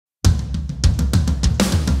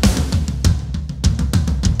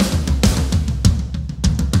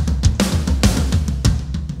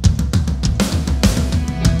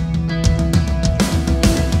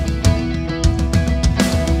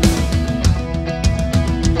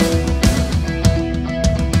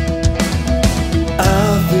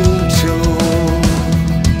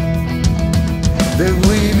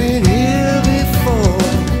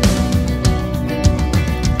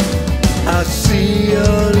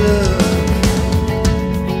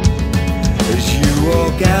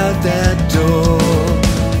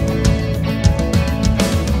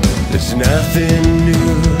something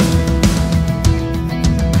new.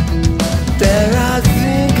 There I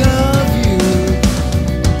think of you,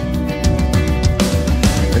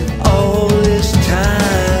 and all this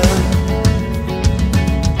time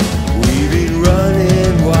we've been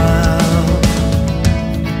running wild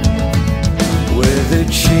with a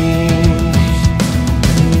change.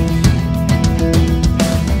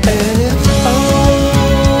 And it's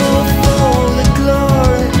all for the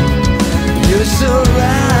glory. You're so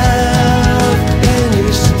right in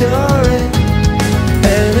your story.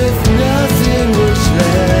 And if nothing was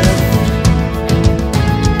left,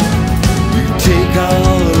 you take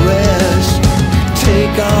all the rest,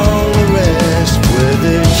 take all the rest with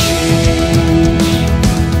a change.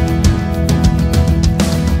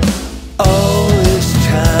 All this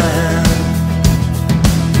time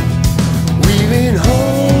we've been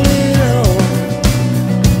holding on.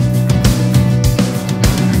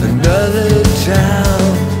 Another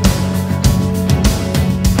town,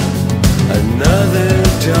 another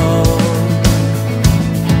dawn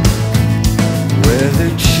with a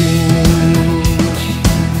change.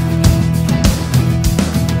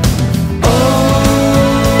 All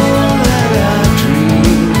that I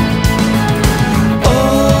dream,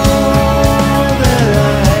 all that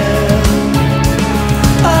I am,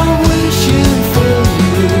 I'm wishing for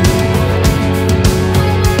you.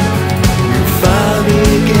 You find me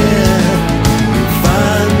again, you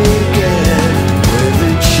find me again with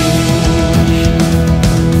a change.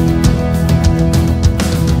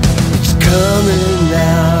 It's coming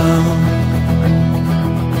now,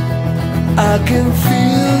 I can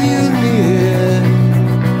feel you near,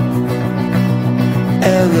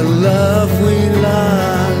 and the love we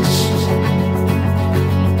lost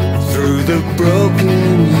through the broken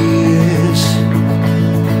years.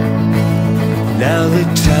 Now the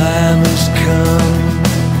time has come